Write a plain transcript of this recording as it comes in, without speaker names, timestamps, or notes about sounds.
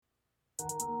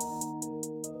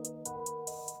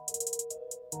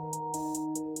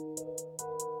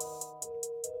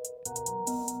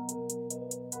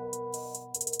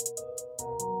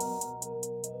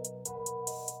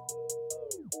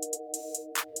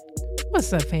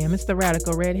What's up, fam? It's the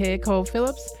Radical Redhead, Cole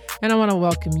Phillips, and I want to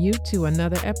welcome you to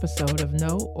another episode of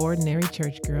No Ordinary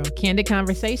Church Girl. Candid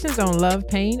conversations on love,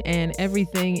 pain, and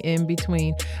everything in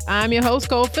between. I'm your host,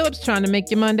 Cole Phillips, trying to make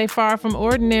your Monday far from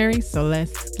ordinary, so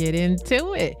let's get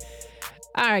into it.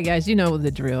 All right, guys, you know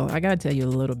the drill. I got to tell you a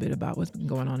little bit about what's been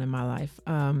going on in my life.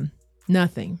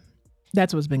 Nothing.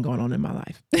 That's what's been going on in my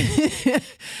life.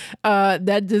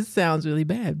 That just sounds really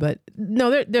bad, but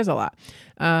no, there's a lot.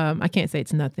 I can't say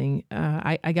it's nothing.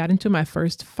 I got into my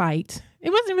first fight. It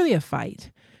wasn't really a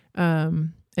fight.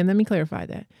 And let me clarify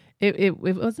that. It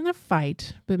wasn't a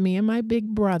fight, but me and my big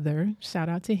brother, shout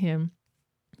out to him,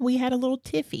 we had a little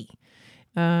tiffy.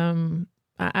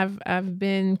 I've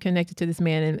been connected to this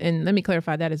man, and let me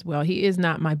clarify that as well. He is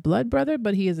not my blood brother,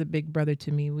 but he is a big brother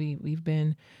to me. We've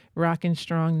been rocking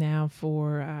strong now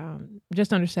for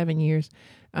just under 7 years.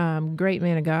 Great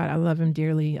man of God. I love him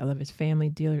dearly. I love his family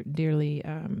dearly.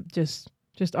 Just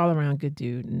all around good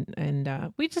dude.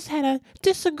 And we just had a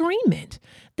disagreement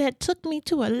that took me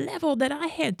to a level that I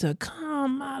had to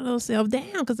calm my little self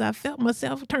down because I felt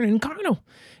myself turning carnal.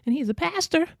 And he's a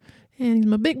pastor, and he's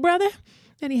my big brother.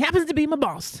 And he happens to be my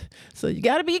boss. So you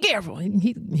got to be careful.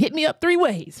 He hit me up 3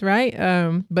 ways, right?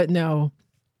 But no,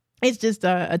 it's just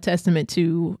a testament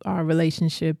to our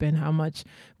relationship and how much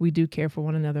we do care for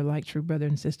one another like true brother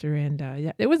and sister. And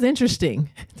yeah, it was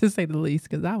interesting, to say the least,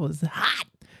 because I was hot.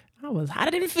 I was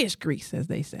hotter than fish grease, as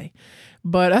they say.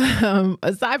 But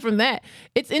aside from that,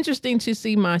 it's interesting to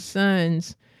see my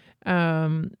sons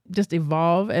just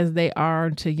evolve as they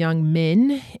are to young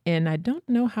men. And I don't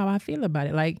know how I feel about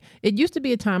it. Like, it used to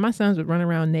be a time my sons would run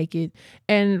around naked,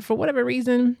 and for whatever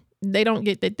reason, they don't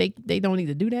get that they don't need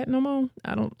to do that no more.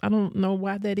 I don't know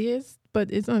why that is,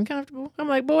 but it's uncomfortable. I'm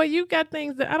like, boy, you got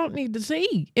things that I don't need to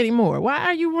see anymore. Why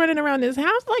are you running around this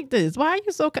house like this? Why are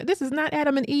you so, this is not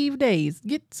Adam and Eve days.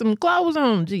 Get some clothes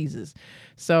on, Jesus.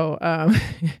 So,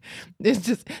 it's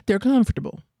just, they're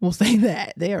comfortable. We'll say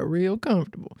that. They are real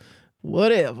comfortable.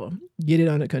 Whatever, get it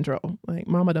under control. Like,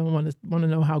 mama don't want to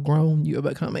know how grown you're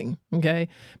becoming. Okay.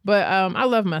 But, I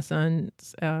love my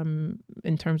sons,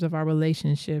 in terms of our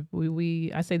relationship.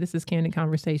 I say this is candid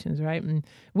conversations, right? And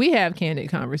we have candid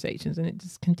conversations, and it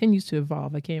just continues to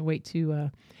evolve. I can't wait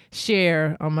to,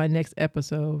 share on my next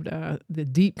episode, the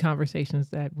deep conversations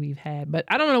that we've had. But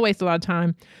I don't want to waste a lot of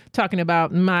time talking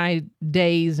about my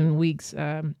days and weeks.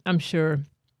 I'm sure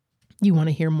you want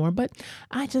to hear more, but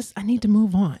I need to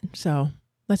move on. So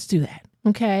let's do that.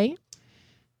 Okay.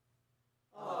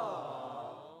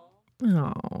 Oh,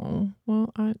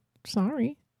 well, I'm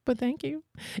sorry, but thank you.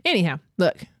 Anyhow,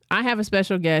 look, I have a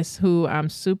special guest who I'm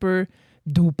super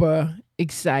duper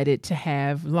excited to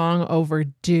have, long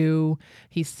overdue.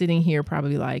 He's sitting here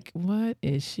probably like, what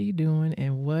is she doing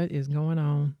and what is going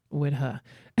on with her?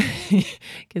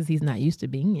 Because he's not used to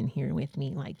being in here with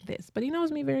me like this, but he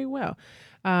knows me very well.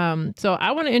 So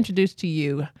I want to introduce to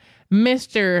you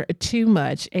Mr. Too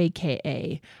Much,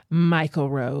 a.k.a. Michael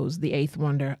Rose, the 8th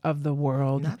wonder of the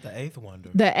world. Not the 8th wonder.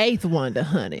 The 8th wonder,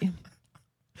 honey.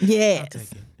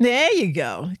 Yes. There you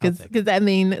go. Because I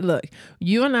mean, look,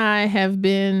 you and I have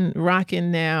been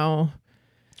rocking now.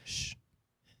 Shh.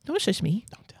 Don't shush me.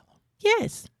 Don't tell them.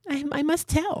 Yes. I must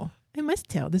tell. I must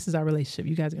tell. This is our relationship.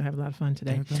 You guys are going to have a lot of fun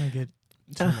today. They're going to get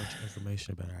too much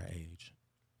information about our age.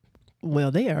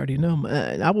 Well, they already know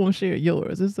mine. I won't share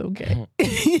yours. It's okay.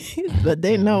 But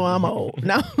they know I'm old.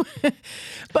 No.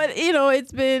 But, you know,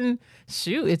 it's been,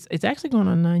 it's actually going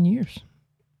on 9 years.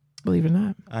 Believe it or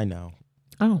not. I know.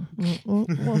 Oh,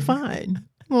 well, fine.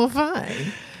 Well,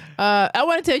 fine. I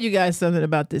want to tell you guys something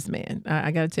about this man.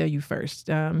 I got to tell you first.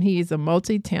 He is a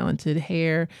multi-talented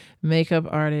hair, makeup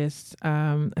artist,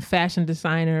 fashion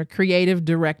designer, creative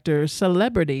director,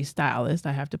 celebrity stylist.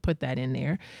 I have to put that in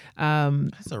there.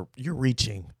 You're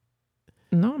reaching.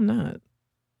 No, I'm not.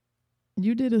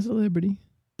 You did a celebrity.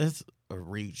 That's a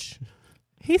reach.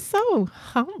 He's so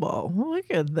humble. Look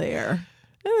at there.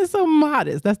 And it's so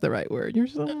modest. That's the right word. You're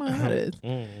so modest.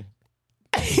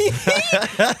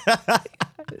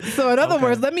 So in other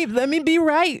words, let me be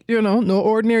right. You know, no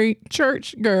ordinary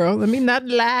church girl. Let me not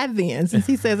lie then. Since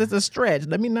he says it's a stretch,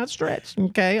 let me not stretch.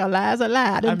 Okay, a lie is a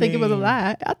lie. I didn't think it was a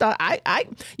lie. I thought I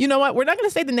you know what? We're not going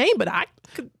to say the name, but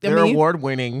they're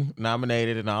award-winning,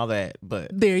 nominated, and all that.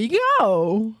 But there you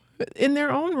go. In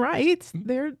their own rights,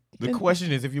 the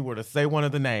question is, if you were to say one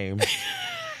of the names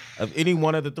of any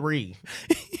one of the three,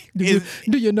 do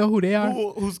you know who they are?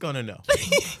 Who's gonna know?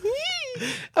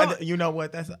 You know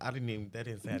what? That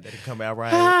didn't come out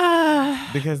right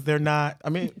because they're not. I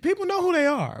mean, people know who they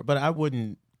are, but I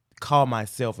wouldn't call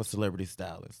myself a celebrity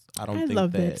stylist. I think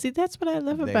love that. See, that's what I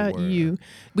love about you.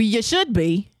 Well, you should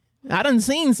be. I done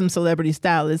seen some celebrity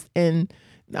stylists, and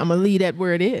I'm gonna leave that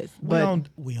where it is. But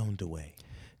we on the way.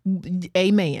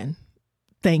 Amen.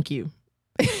 Thank you.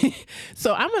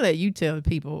 So I'm gonna let you tell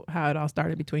people how it all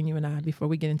started between you and I before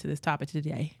we get into this topic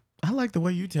today. I like the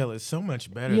way you tell it so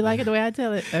much better. You like it the way I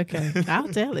tell it? Okay, I'll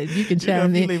tell it. You can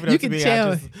chime in. You can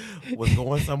tell. I just was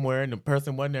going somewhere and the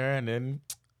person wasn't there, and then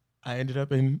I ended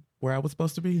up in where I was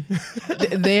supposed to be.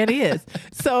 There it is.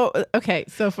 So, okay.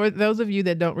 So for those of you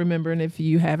that don't remember, and if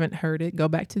you haven't heard it, go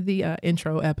back to the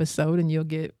intro episode and you'll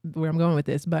get where I'm going with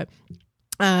this. But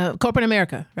corporate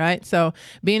America, right? So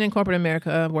being in corporate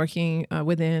America, working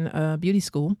within a beauty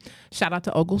school. Shout out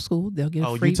to Ogle School. They'll get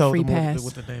a free pass.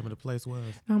 What the name of the place was?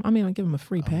 I mean, I'll give them a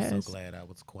free pass. I'm so glad I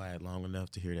was quiet long enough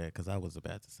to hear that because I was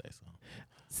about to say something.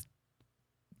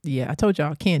 Yeah, I told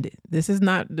y'all, candid. This is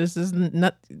not. There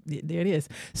it is.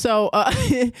 So,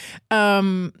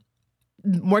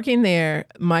 working there,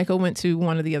 Michael went to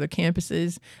one of the other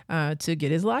campuses to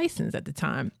get his license at the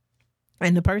time.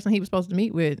 And the person he was supposed to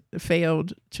meet with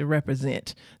failed to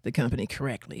represent the company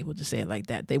correctly. We'll just say it like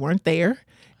that. They weren't there.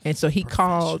 And so he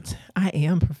called. I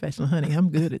am professional, honey.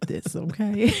 I'm good at this,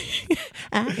 okay?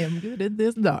 I am good at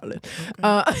this, darling.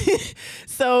 Okay.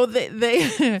 So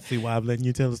they see why I'm letting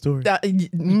you tell the story?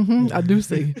 I do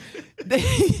see.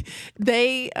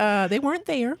 They weren't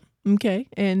there, okay?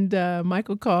 And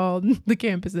Michael called the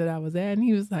campus that I was at, and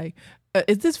he was like,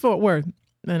 is this Fort Worth?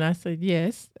 And I said,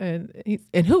 yes. And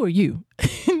who are you?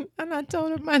 And I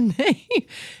told him my name.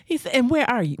 He said, and where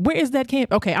are you? Where is that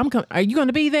camp? Okay, I'm coming. Are you going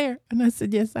to be there? And I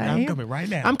said, yes, I am. I'm coming right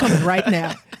now. I'm coming right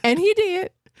now. And he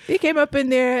did. He came up in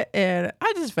there, and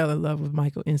I just fell in love with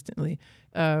Michael instantly.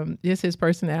 Just his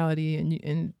personality,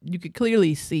 and you could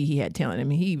clearly see he had talent. I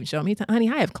mean, he even showed me, honey,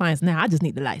 I have clients now. I just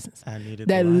need the license. I needed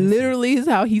that the license. Literally is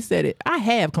how he said it. I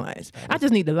have clients. I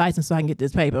just need the license so I can get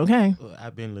this paper, okay?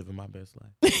 I've been living my best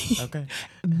life. Okay.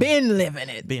 Been living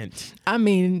it. Been. I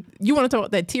mean, you want to talk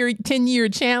about that 10-year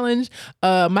challenge?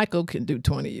 Michael can do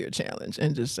 20-year challenge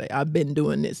and just say, I've been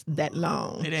doing this that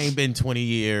long. It ain't been 20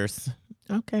 years.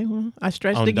 Okay, well, I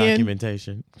stretched on again.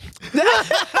 Documentation. No.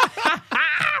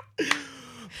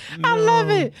 I love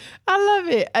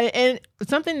it. And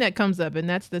something that comes up, and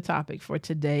that's the topic for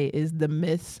today, is the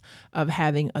myths of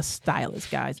having a stylist,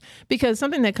 guys. Because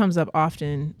something that comes up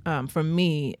often for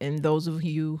me and those of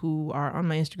you who are on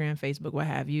my Instagram, Facebook, what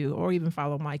have you, or even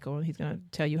follow Michael, and he's going to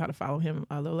tell you how to follow him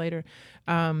a little later.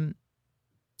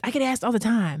 I get asked all the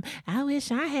time, I wish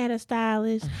I had a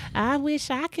stylist. I wish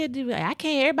I could do it. I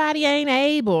can't. Everybody ain't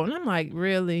able. And I'm like,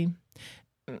 really?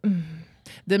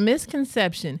 The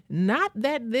misconception, not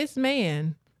that this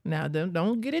man, now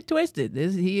don't get it twisted.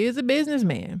 He is a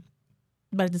businessman.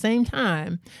 But at the same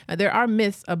time, there are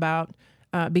myths about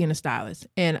being a stylist.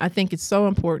 And I think it's so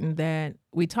important that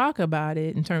we talk about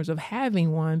it in terms of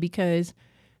having one, because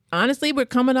honestly, we're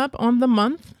coming up on the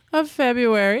month of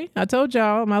February. I told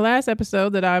y'all in my last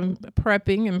episode that I'm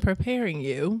prepping and preparing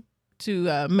you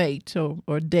to mate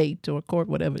or date or court,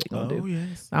 whatever they're going to do.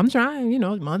 Yes. I'm trying,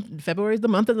 February is the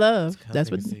month of love.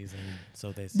 That's what season.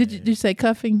 So they say. Did you say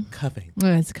cuffing? Cuffing.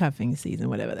 Well, it's cuffing season,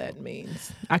 whatever that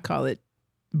means. I call it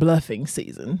bluffing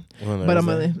season. Well,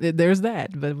 but there's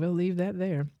that, but we'll leave that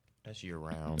there. That's year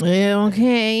round. Yeah,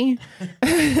 okay.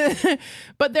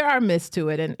 But there are myths to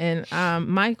it. And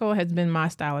Michael has been my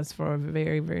stylist for a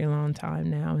very, very long time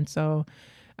now. And so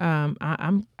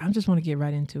I just want to get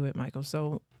right into it, Michael.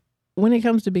 So when it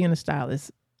comes to being a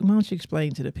stylist, why don't you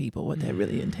explain to the people what that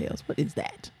really entails? What is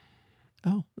that?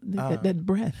 Oh, that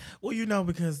breath. Well,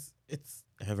 because it's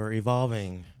ever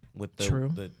evolving with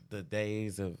the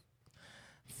days of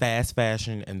fast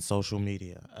fashion and social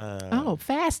media.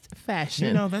 Fast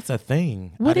fashion. That's a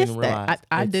thing. What is that?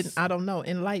 I don't know.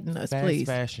 Enlighten us, please.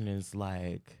 Fast fashion is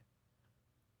like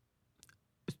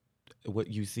what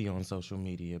you see on social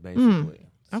media, basically.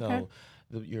 Okay.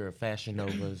 So your Fashion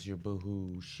Novas, your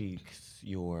Boohoo Chics,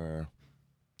 your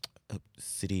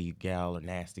City Gal or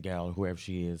Nasty Gal or whoever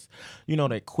she is,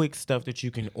 that quick stuff that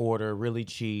you can order really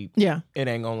cheap. Yeah, it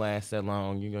ain't gonna last that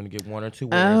long. You're gonna get one or two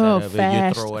wears out of it.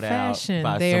 You throw it fashion.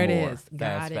 out. Buy there some it more. is.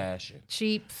 Fast fashion.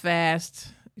 Cheap, fast,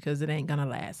 because it ain't gonna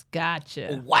last.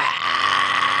 Gotcha. Wow.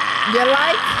 You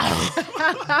like?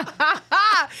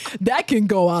 That can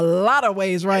go a lot of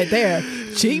ways right there.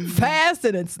 Cheap, fast,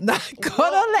 and it's not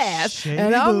gonna last.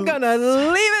 And I'm gonna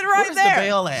leave it right Where's there. The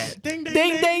bell at? Ding, ding,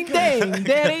 ding, ding, ding.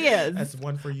 There he is. That's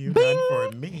one for you, Bing.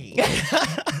 none for me.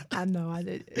 I know I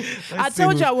did. I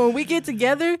told y'all when we get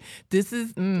together, this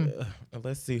is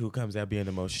Let's see who comes out being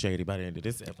the most shady by the end of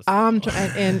this episode. I'm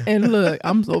trying, and look,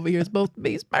 I'm over here supposed to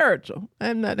be spiritual.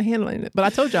 I'm not handling it, but I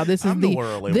told y'all this is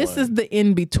the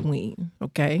in between.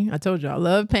 Okay, I told y'all I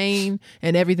love pain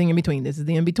and everything in between. This is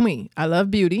the in between. I love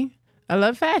beauty. I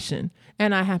love fashion,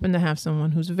 and I happen to have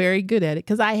someone who's very good at it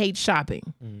because I hate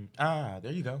shopping. There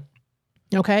you go.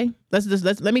 Okay,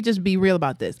 let me just be real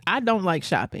about this. I don't like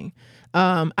shopping.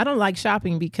 I don't like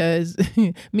shopping because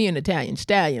me and Italian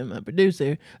Stallion, my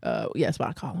producer, that's what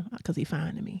I call him because he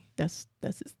fine to me. That's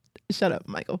his. Shut up,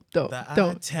 Michael. Don't.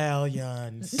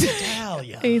 Italian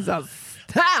Stallion. He's a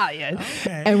stallion,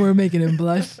 and we're making him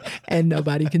blush, and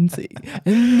nobody can see.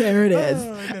 And there it is.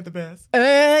 Oh, isn't that the best?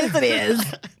 Yes, it is.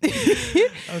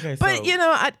 Okay, but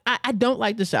I don't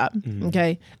like to shop.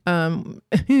 Okay,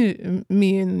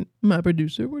 me and my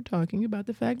producer were talking about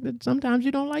the fact that sometimes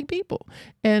you don't like people,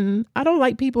 and I don't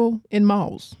like people in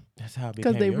malls. That's how I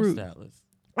became your rude. stylist.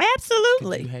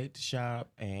 Absolutely. You hate to shop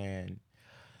and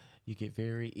you get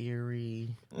very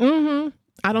eerie.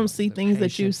 I don't see things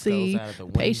that you see.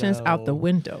 Patience out the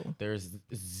window. There's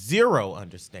zero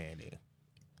understanding.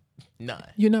 None.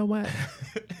 You know what?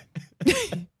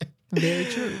 Very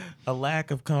true. A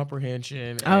lack of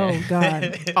comprehension. Oh,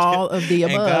 God. All of the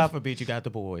above. And God forbid you got the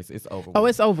boys. It's over with. Oh,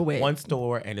 it's over with. One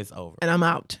store and it's over. And I'm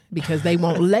out because they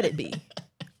won't let it be.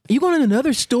 You going in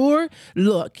another store?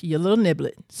 Look, you little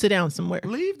niblet. Sit down somewhere.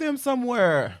 Leave them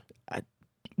somewhere.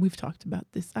 We've talked about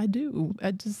this. I do.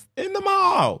 I just... In the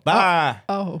mall. Bye.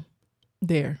 Oh,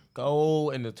 there. Go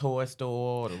in the toy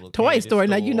store. Or the toy store.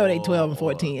 Now, you know they 12 and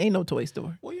 14. Ain't no toy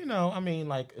store. Well, I mean,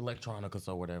 like electronicas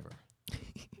or whatever.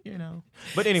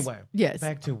 But anyway. Yes.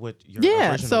 Back to what your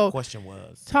original question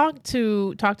was. Talk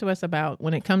to us about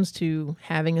when it comes to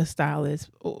having a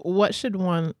stylist. What should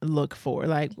one look for?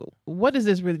 Like, what does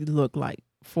this really look like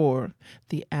for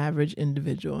the average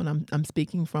individual? And I'm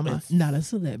speaking from not a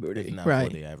celebrity. It's not right?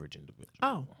 for the average individual.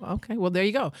 Oh, okay. Well, there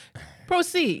you go.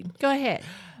 Proceed. Go ahead.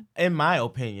 In my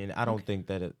opinion, I don't think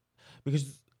that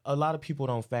because a lot of people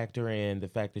don't factor in the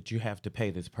fact that you have to pay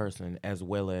this person, as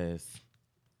well as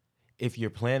if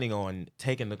you're planning on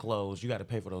taking the clothes, you got to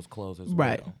pay for those clothes as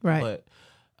well. Right.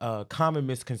 But common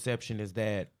misconception is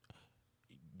that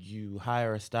you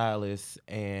hire a stylist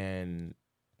and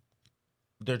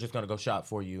they're just going to go shop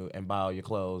for you and buy all your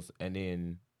clothes and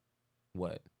then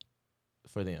what?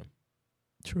 For them.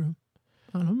 True.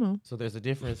 I don't know. So there's a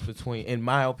difference between, in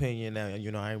my opinion, now,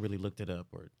 I ain't really looked it up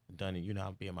or done it.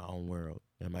 I'll be in my own world.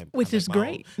 Which is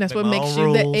great. That's what makes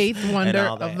you the eighth wonder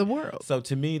of the world. So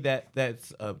to me,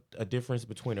 that's a difference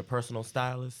between a personal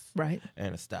stylist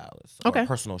and a stylist. Okay. Or a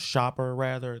personal shopper,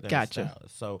 rather, than a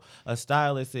stylist. So a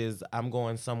stylist is, I'm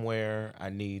going somewhere, I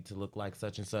need to look like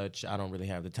such and such. I don't really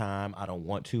have the time. I don't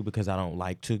want to because I don't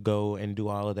like to go and do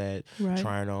all of that,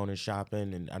 trying on and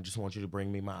shopping. And I just want you to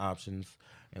bring me my options.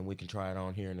 And we can try it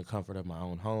on here in the comfort of my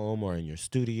own home or in your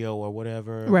studio or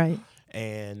whatever. Right.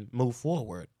 And move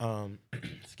forward.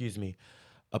 Excuse me.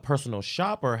 A personal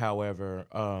shopper, however,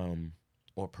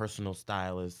 or personal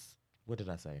stylist. What did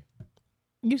I say?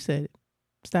 You said it.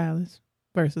 Stylist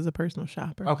versus a personal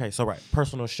shopper. Okay, so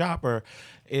personal shopper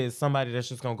is somebody that's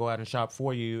just going to go out and shop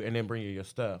for you and then bring you your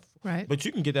stuff. Right. But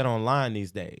you can get that online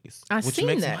these days. Which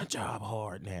makes my job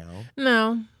hard now.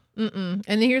 No. And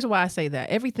here's why I say that.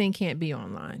 Everything can't be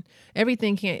online.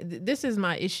 Everything can't. This is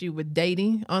my issue with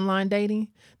dating, online dating.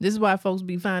 This is why folks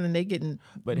be finding they getting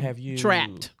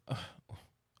trapped.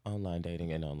 Online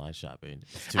dating and online shopping.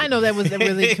 I know that was a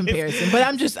really comparison, but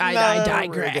I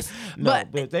digress.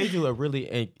 But they do a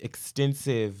really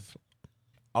extensive,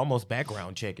 almost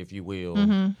background check, if you will,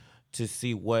 to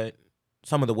see what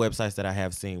some of the websites that I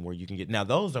have seen where you can get. Now,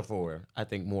 those are I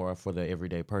think more for the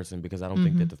everyday person, because I don't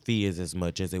think that the fee is as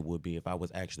much as it would be if I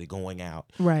was actually going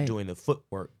out, doing the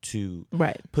footwork to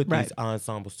put these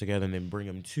ensembles together and then bring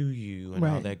them to you and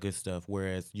all that good stuff.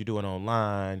 Whereas you do it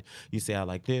online, you say, I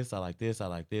like this, I like this, I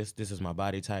like this. This is my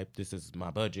body type. This is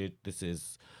my budget. This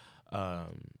is,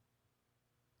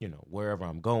 wherever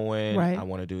I'm going. I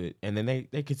want to do it. And then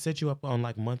they could set you up on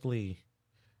like monthly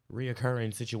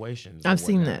reoccurring situations. I've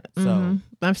seen that. So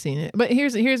I've seen it. But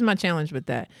here's my challenge with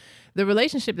that. The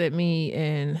relationship that me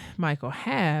and Michael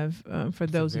have, for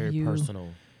those of you personal.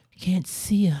 Can't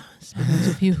see us, but those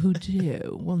of you who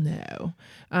do will know.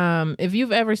 If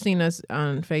you've ever seen us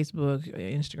on Facebook,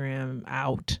 Instagram,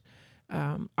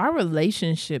 our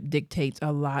relationship dictates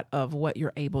a lot of what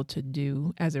you're able to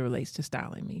do as it relates to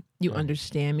styling me. You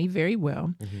understand me very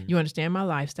well. You understand my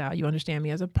lifestyle. You understand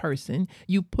me as a person.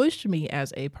 You push me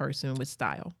as a person with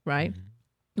style, right?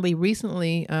 we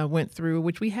recently went through,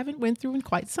 which we haven't went through in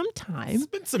quite some time. It's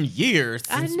been some years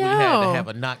I since we had to know. have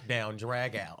a knockdown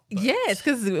drag out. but- Yes,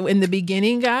 because in the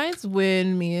beginning, guys,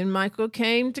 when me and Michael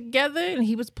came together and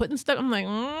he was putting stuff, I'm like,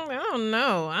 I don't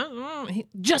know.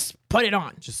 Just put it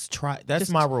on. Just try. That's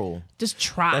Just my rule. Just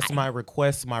try. That's my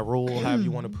request, my rule, however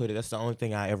you want to put it. That's the only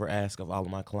thing I ever ask of all of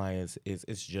my clients is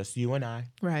it's just you and I.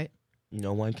 Right.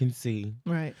 No one can see.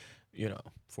 Right. You know,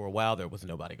 for a while there was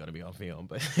nobody going to be on film,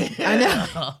 but I know.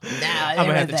 I'm going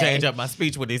to have to change up my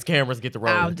speech when these cameras get to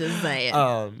rolling. I'm just saying.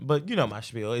 But you know my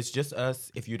spiel. It's just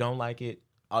us. If you don't like it,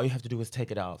 all you have to do is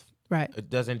take it off. Right. It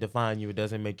doesn't define you. It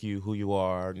doesn't make you who you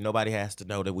are. Nobody has to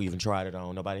know that we even tried it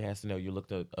on. Nobody has to know you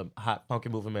looked a hot, funky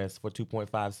moving mess for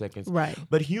 2.5 seconds. Right.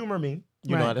 But humor me.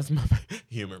 You Right. know, that's my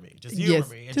humor me. Just humor Yes,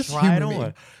 me and just try it humor me.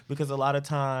 on. Because a lot of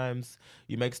times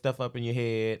you make stuff up in your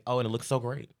head. Oh, and it looks so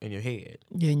great in your head.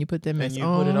 Yeah, and you put that mess And you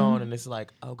on. put it on and it's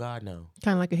like, oh God, no.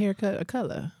 Kind of like a haircut, a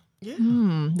color. Yeah.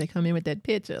 They come in with that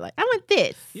picture like, I want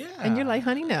this. Yeah. And you're like,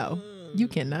 honey, no. You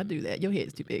cannot do that. Your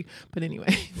head's too big. But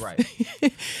anyway. Right.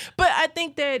 But I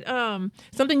think that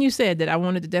something you said that I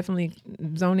wanted to definitely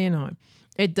zone in on.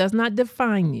 It does not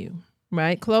define you,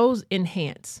 right? Clothes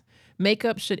enhance.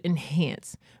 Makeup should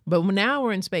enhance. But now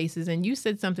we're in spaces, and you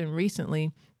said something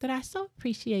recently that I so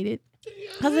appreciated.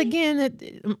 Because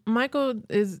again, Michael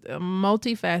is a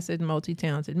multifaceted,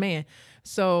 multi-talented man.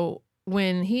 So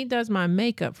when he does my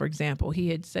makeup, for example, he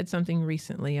had said something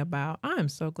recently about, I'm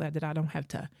so glad that I don't have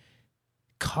to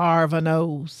carve a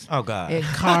nose Oh God. and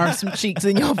carve some cheeks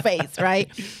in your face, right?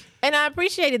 And I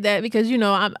appreciated that because, you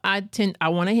know, I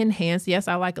want to enhance. Yes,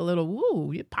 I like a little,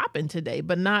 woo, you're popping today,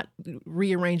 but not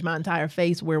rearrange my entire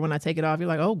face where when I take it off, you're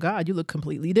like, oh God, you look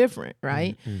completely different,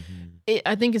 right? Mm-hmm.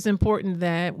 I think it's important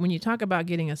that when you talk about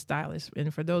getting a stylist,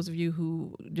 and for those of you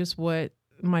who just what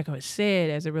Michael has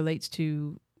said as it relates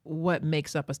to what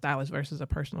makes up a stylist versus a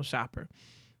personal shopper,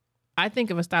 I think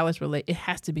of a stylist, it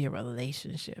has to be a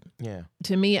relationship. Yeah.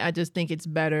 To me, I just think it's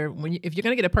better when if you're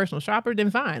gonna get a personal shopper,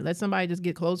 then fine. Let somebody just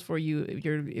get clothes for you.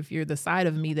 If you're the side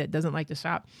of me that doesn't like to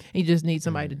shop and you just need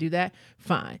somebody to do that,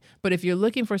 fine. But if you're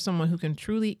looking for someone who can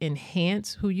truly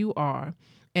enhance who you are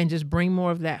and just bring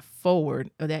more of that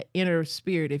forward, or that inner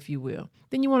spirit, if you will,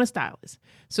 then you want a stylist.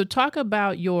 So talk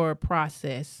about your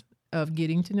process of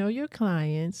getting to know your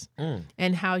clients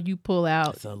and how you pull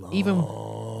out It's a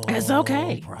long It's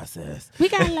okay. process. We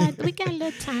got a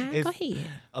little time. Go ahead.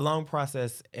 A long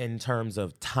process in terms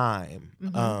of time,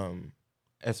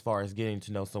 as far as getting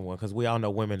to know someone, because we all know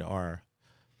women are,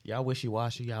 y'all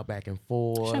wishy-washy, y'all back and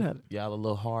forth. Shut up. Y'all a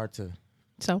little hard to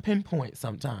So pinpoint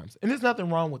sometimes. And there's nothing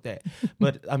wrong with that.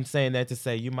 But I'm saying that to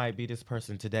say you might be this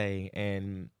person today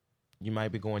and you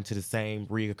might be going to the same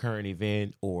reoccurring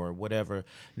event or whatever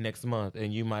next month,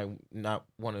 and you might not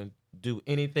want to do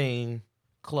anything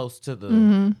close to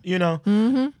the, you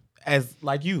know, as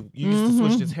like you used to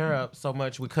switch this hair up so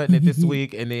much. We're cutting it this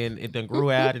week, and then it done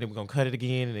grew out, and then we're gonna cut it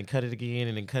again, and then cut it again,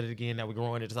 and then cut it again. Now we're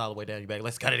growing it just all the way down your back.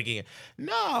 Let's cut it again.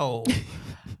 No,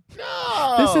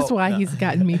 no. this is why No. he's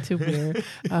gotten me to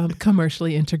wear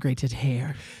commercially integrated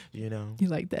hair. You know. You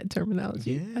like that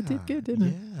terminology? I did good,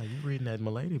 didn't Yeah, you reading that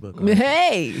Milady book. I?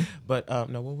 Hey, But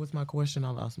no, what was my question? I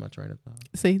lost my train of thought.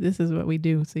 see, this is what we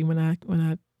do. See, when I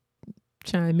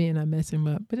chime in, I mess him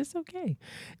up, but it's okay.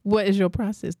 What is your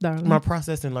process, darling? My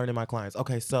process in learning my clients.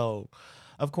 Okay, so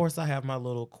of course I have my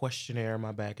little questionnaire,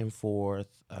 my back and forth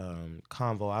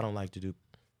convo. I don't like to do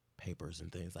papers and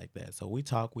things like that. So we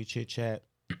talk, we chit chat.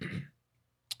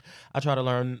 I try to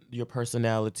learn your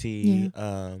personality,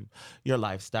 your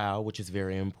lifestyle, which is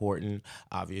very important.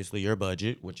 Obviously, your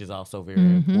budget, which is also very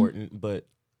important. But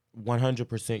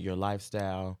 100% your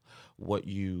lifestyle, what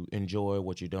you enjoy,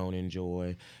 what you don't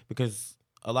enjoy. Because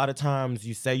a lot of times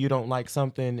you say you don't like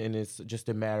something, and it's just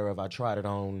a matter of I tried it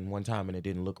on one time and it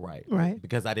didn't look right. Right.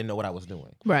 Because I didn't know what I was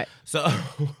doing. Right. So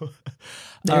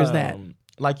There's that.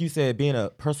 Like you said, being a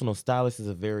personal stylist is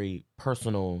a very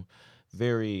personal,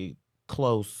 very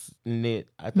close knit.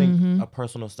 I think a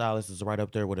personal stylist is right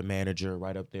up there with a manager,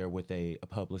 right up there with a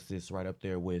publicist, right up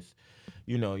there with,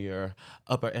 you know, your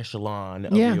upper echelon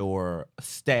of your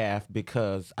staff,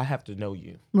 because I have to know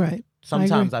you. Right.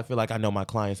 Sometimes I feel like I know my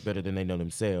clients better than they know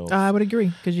themselves. I would agree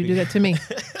because you do that to me.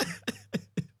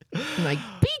 I'm like,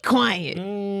 be quiet.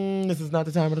 This is not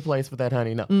the time or the place for that,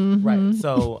 honey. No. Right.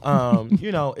 So,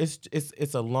 you know,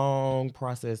 it's a long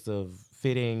process of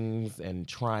fittings and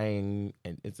trying,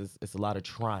 and it's a lot of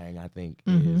trying. I think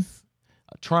is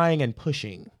trying and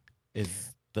pushing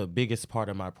is the biggest part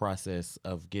of my process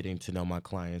of getting to know my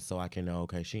clients, so I can know,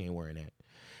 okay, she ain't wearing that,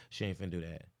 she ain't finna do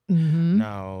that.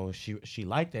 No, she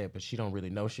liked that, but she don't really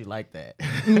know she liked that.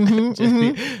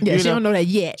 Yeah, she don't know that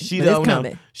yet. She but don't it's know.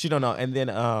 coming. She don't know. And then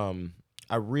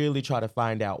I really try to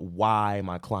find out why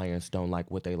my clients don't like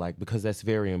what they like, because that's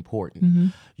very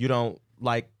important. You don't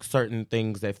like certain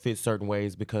things that fit certain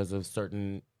ways because of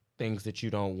certain things that you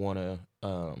don't want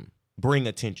to bring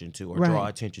attention to or draw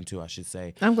attention to, I should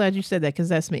say. I'm glad you said that, because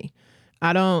that's me.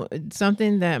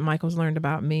 Something that Michael's learned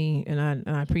about me, and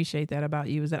I appreciate that about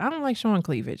you, is that I don't like showing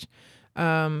cleavage.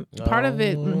 Part of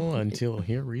it until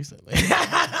here recently.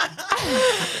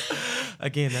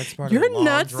 Again, that's part You're of the long,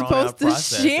 not supposed to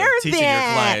share teaching that.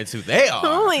 your clients who they are.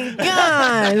 Oh my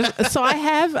gosh. So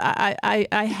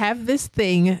I have this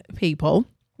thing, people.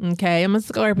 Okay, I'm a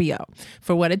Scorpio.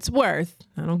 For what it's worth,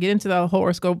 I don't get into the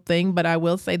horoscope thing, but I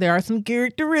will say there are some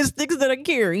characteristics that I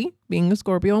carry being a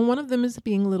Scorpio, and one of them is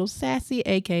being a little sassy,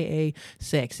 aka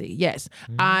sexy. Yes,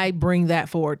 I bring that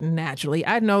forward naturally.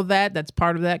 I know that. That's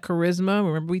part of that charisma.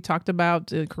 Remember, we talked about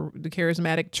the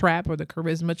charismatic trap, or the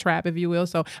charisma trap, if you will.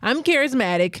 So I'm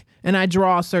charismatic, and I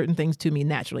draw certain things to me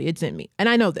naturally. It's in me, and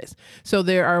I know this. So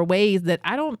there are ways that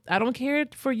I don't care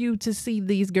for you to see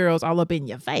these girls all up in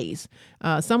your face.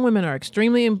 Some women are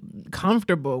extremely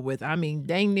comfortable with,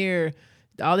 dang near,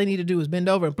 all they need to do is bend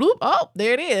over and bloop, oh,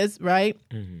 there it is, right?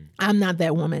 I'm not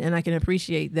that woman, and I can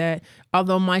appreciate that.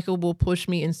 Although Michael will push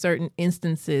me in certain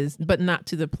instances, but not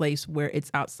to the place where it's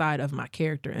outside of my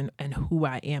character and who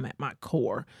I am at my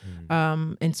core.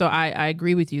 And so I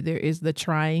agree with you. There is the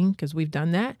trying, because we've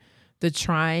done that. The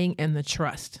trying and the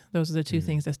trust. Those are the two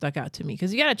things that stuck out to me,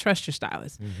 because you got to trust your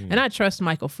stylist. And I trust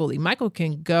Michael fully. Michael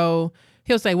can go,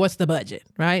 he'll say, what's the budget,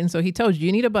 right? And so he told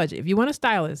you need a budget. If you want a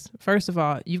stylist, first of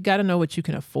all, you've got to know what you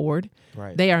can afford.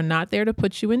 Right. They are not there to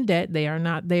put you in debt. They are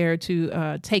not there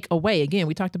to take away. Again,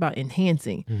 we talked about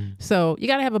enhancing. So you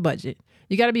got to have a budget.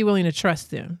 You got to be willing to trust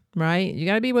them, right? You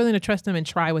got to be willing to trust them and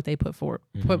try what they put forth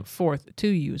to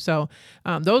you. So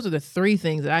those are the three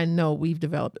things that I know we've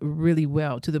developed really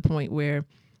well, to the point where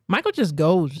Michael just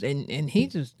goes and he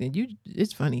just,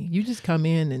 it's funny. You just come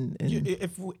in and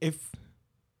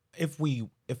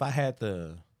if I had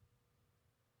the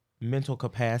mental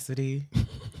capacity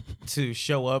to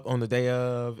show up on the day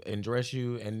of and dress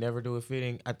you and never do a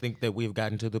fitting, I think that we've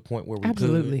gotten to the point where we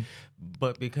Absolutely. could.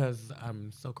 But because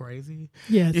I'm so crazy,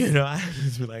 yes, I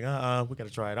just be like, we got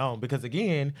to try it on. Because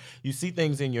again, you see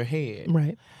things in your head.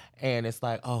 right. And it's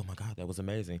like, oh my God, that was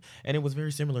amazing. And it was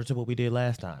very similar to what we did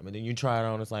last time. And then you try it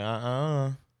on, it's like,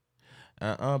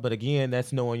 But again,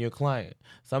 that's knowing your client.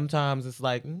 Sometimes it's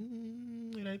like,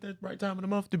 it ain't that right time of the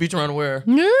month to be trying to wear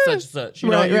such and such.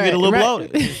 You get a little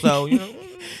bloated. So,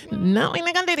 no, we're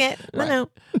not gonna do that. No.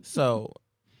 So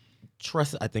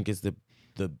trust, I think, is the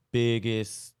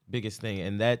biggest thing.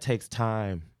 And that takes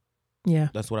time. Yeah.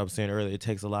 That's what I was saying earlier. It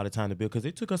takes a lot of time to build, because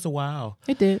it took us a while.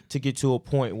 It did. To get to a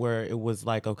point where it was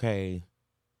like, okay,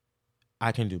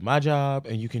 I can do my job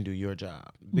and you can do your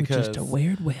job. Because which is to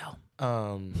wear it well.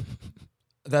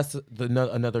 That's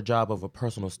another job of a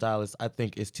personal stylist, I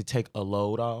think, is to take a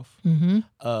load off.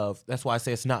 That's why I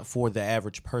say it's not for the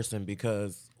average person,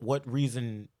 because what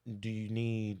reason do you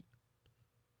need?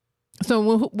 So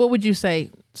what would you say?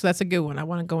 So that's a good one. I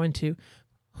want to go into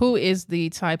who is the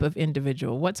type of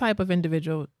individual? What type of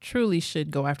individual truly should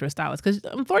go after a stylist? Because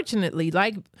unfortunately,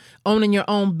 like owning your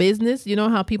own business, you know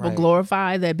how people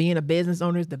glorify that being a business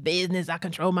owner is the business, I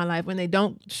control my life, when they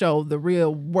don't show the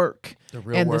real work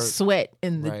the sweat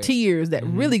and the tears that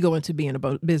really go into being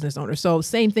a business owner. So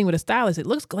same thing with a stylist. It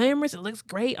looks glamorous. It looks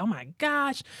great. Oh my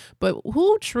gosh. But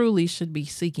who truly should be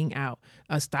seeking out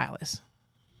a stylist?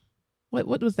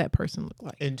 What does that person look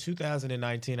like? In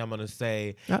 2019, I'm going to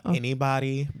say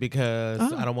anybody, because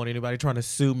I don't want anybody trying to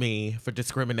sue me for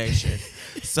discrimination.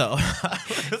 So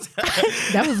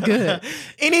that was good.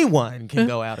 Anyone can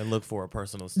go out and look for a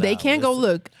personal stylist. They can go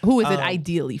look. Who is it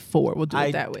ideally for? We'll do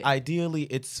it that way. Ideally,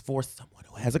 it's for someone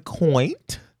who has a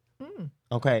point.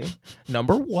 Okay.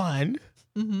 Number one.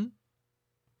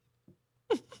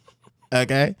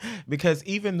 Okay. Because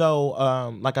even though,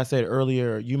 like I said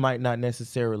earlier, you might not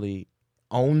necessarily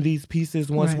own these pieces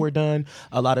once we're done,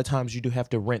 a lot of times you do have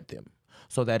to rent them.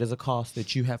 So that is a cost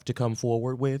that you have to come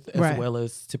forward with, as well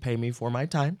as to pay me for my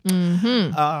time.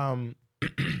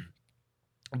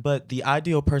 But the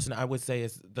ideal person, I would say,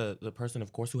 is the person,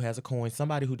 of course, who has a coin,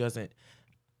 somebody who doesn't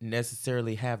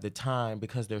necessarily have the time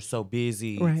because they're so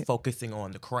busy focusing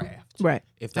on the craft. Right.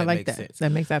 If that makes sense.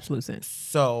 That makes absolute sense.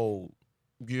 So,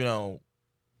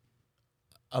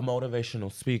 a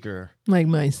motivational speaker, like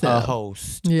myself, a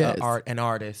host, an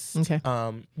artist,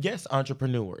 yes,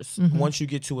 entrepreneurs. Once you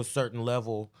get to a certain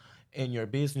level in your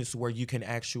business where you can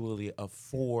actually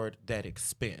afford that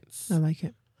expense, I like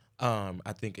it.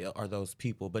 I think are those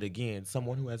people. But again,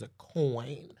 someone who has a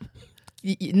coin.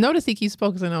 Notice he keeps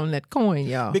focusing on that coin,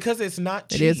 y'all. Because it's not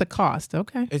cheap. It is a cost,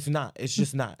 okay. It's not. It's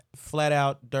just not. Flat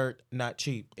out dirt, not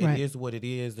cheap. It Right. is what it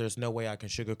is. There's no way I can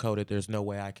sugarcoat it. There's no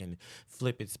way I can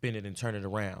flip it, spin it, and turn it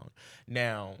around.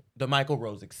 Now, the Michael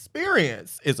Rose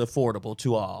experience is affordable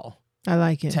to all I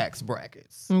like it. tax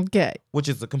brackets, Okay. which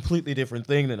is a completely different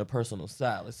thing than a personal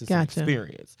stylist. It's Gotcha. an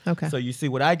experience. Okay. So you see,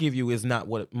 what I give you is not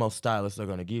what most stylists are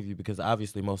going to give you, because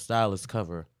obviously most stylists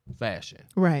cover fashion.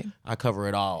 Right. I cover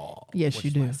it all. Yes, which you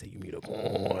is why do. I say you need a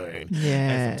coin.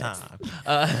 Yes. And some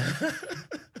time.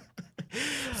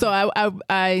 So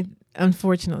I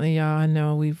unfortunately, y'all, I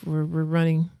know we're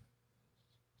running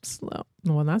slow.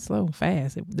 Well, not slow,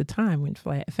 fast. The time went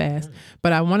fast.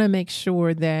 But I want to make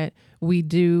sure that we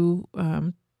do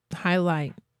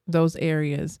highlight those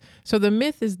areas. So the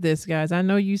myth is this, guys. I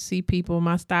know you see people,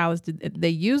 my stylists, they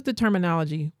use the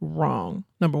terminology wrong.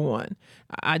 Number one,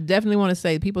 I definitely want to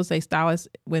say people say stylist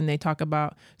when they talk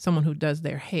about someone who does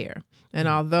their hair. And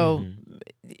although,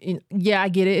 yeah, I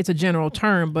get it. It's a general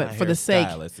term, but Not for the sake,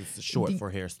 hairstylist, it's short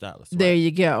for hairstylist. there Right?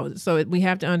 you go. So we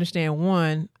have to understand,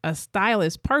 one, a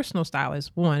stylist, personal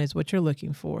stylist, one is what you're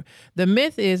looking for. The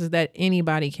myth is that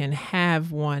anybody can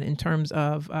have one in terms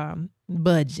of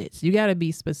budgets. You got to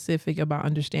be specific about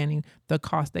understanding the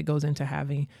cost that goes into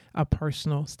having a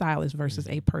personal stylist versus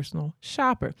a personal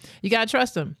shopper. You got to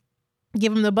trust them.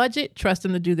 Give them the budget, trust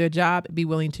them to do their job, be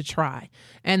willing to try.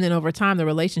 And then over time, the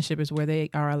relationship is where they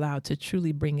are allowed to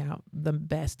truly bring out the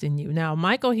best in you. Now,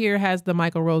 Michael here has the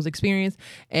Michael Rose experience,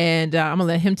 and I'm going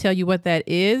to let him tell you what that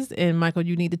is. And Michael,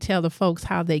 you need to tell the folks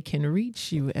how they can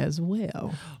reach you as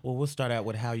well. Well, we'll start out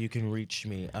with how you can reach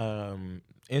me.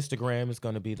 Instagram is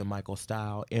going to be the Michael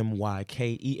Style,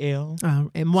 MYKEL.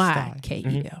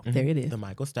 MYKEL. There it is. The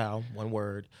Michael Style, one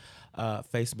word.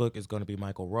 Facebook is going to be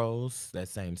Michael Rose, that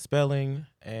same spelling.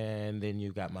 And then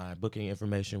you got my booking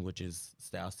information, which is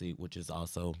StyleSeat, which is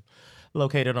also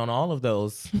located on all of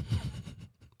those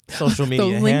social media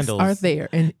Those links handles. are there,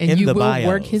 and in you the will bios.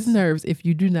 work his nerves if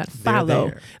you do not follow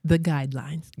there. the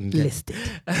guidelines listed.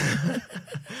 The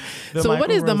So what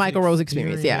Michael is the Rose Michael Rose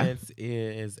experience? Yeah. Experience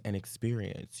is an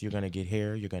experience. You're going to get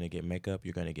hair, you're going to get makeup,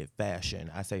 you're going to get fashion.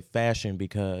 I say fashion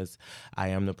because I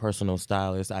am the personal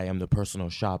stylist. I am the personal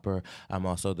shopper. I'm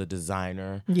also the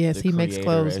designer. Yes, the he makes creator,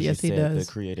 clothes. as you Yes, he said, does.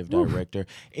 The creative director.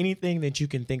 Anything that you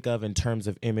can think of in terms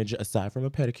of image aside from a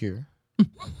pedicure,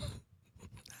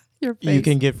 Your face. you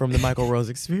can get from the Michael Rose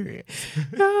experience.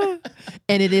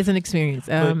 And it is an experience.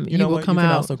 But You will what? come You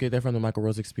can out. also get that from the Michael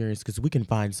Rose experience, because we can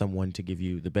find someone to give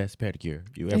you the best pedicure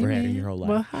you ever had in your whole life.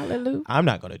 Well, hallelujah. I'm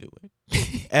not going to do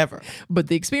it ever. But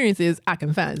the experience is I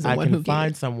can find I someone can who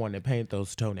find can. someone to paint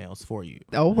those toenails for you.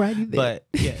 Alrighty then. But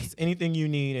yes, anything you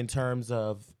need in terms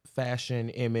of fashion,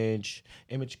 image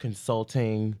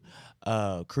consulting,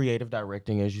 creative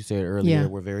directing, as you said earlier. Yeah.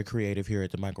 We're very creative here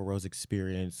at the Michael Rose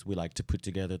Experience. We like to put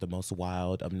together the most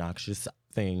wild, obnoxious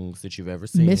things that you've ever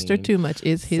seen. Mr. Too Much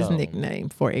is his So, nickname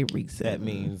for a reason. That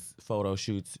means photo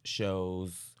shoots,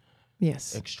 shows,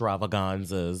 yes.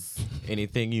 extravaganzas,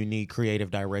 anything you need creative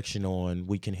direction on,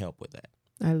 we can help with that.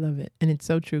 I love it. And it's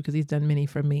so true because he's done many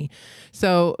for me.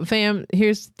 So, fam,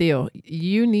 here's the deal.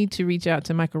 You need to reach out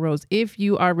to Michael Rose if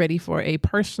you are ready for a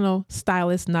personal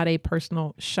stylist, not a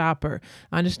personal shopper.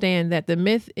 Understand that the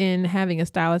myth in having a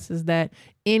stylist is that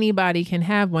anybody can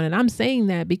have one. And I'm saying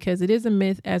that because it is a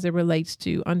myth as it relates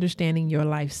to understanding your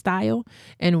lifestyle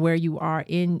and where you are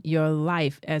in your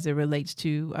life as it relates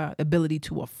to ability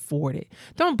to afford it.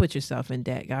 Don't put yourself in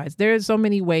debt, guys. There's so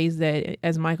many ways that,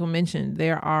 as Michael mentioned,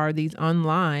 there are these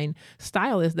online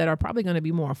stylists that are probably going to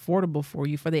be more affordable for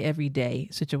you for the everyday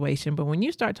situation. But when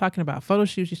you start talking about photo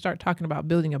shoots, you start talking about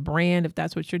building a brand, if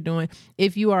that's what you're doing.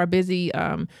 If you are a busy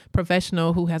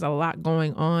professional who has a lot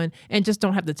going on and just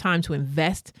don't have the time to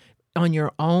invest on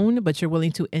your own, but you're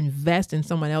willing to invest in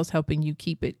someone else helping you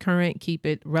keep it current, keep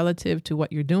it relative to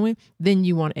what you're doing, then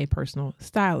you want a personal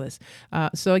stylist.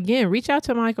 So again, reach out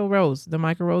to Michael Rose, the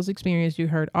Michael Rose Experience. You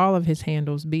heard all of his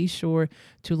handles. Be sure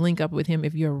to link up with him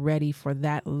if you're ready for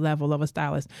that level of a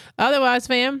stylist. Otherwise,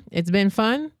 fam, it's been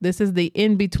fun. This is the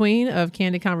in-between of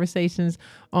Candid Conversations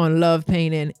on Love,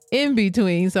 Pain, and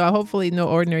In-Between. So hopefully No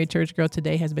Ordinary Church Girl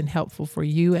today has been helpful for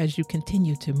you as you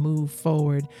continue to move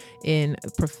forward in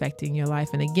perfecting your life.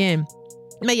 And again,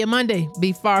 may your Monday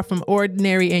be far from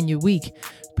ordinary and your week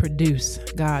produce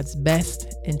God's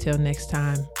best. Until next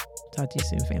time, talk to you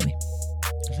soon, family.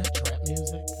 Is that trap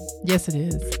music? Yes, it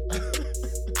is.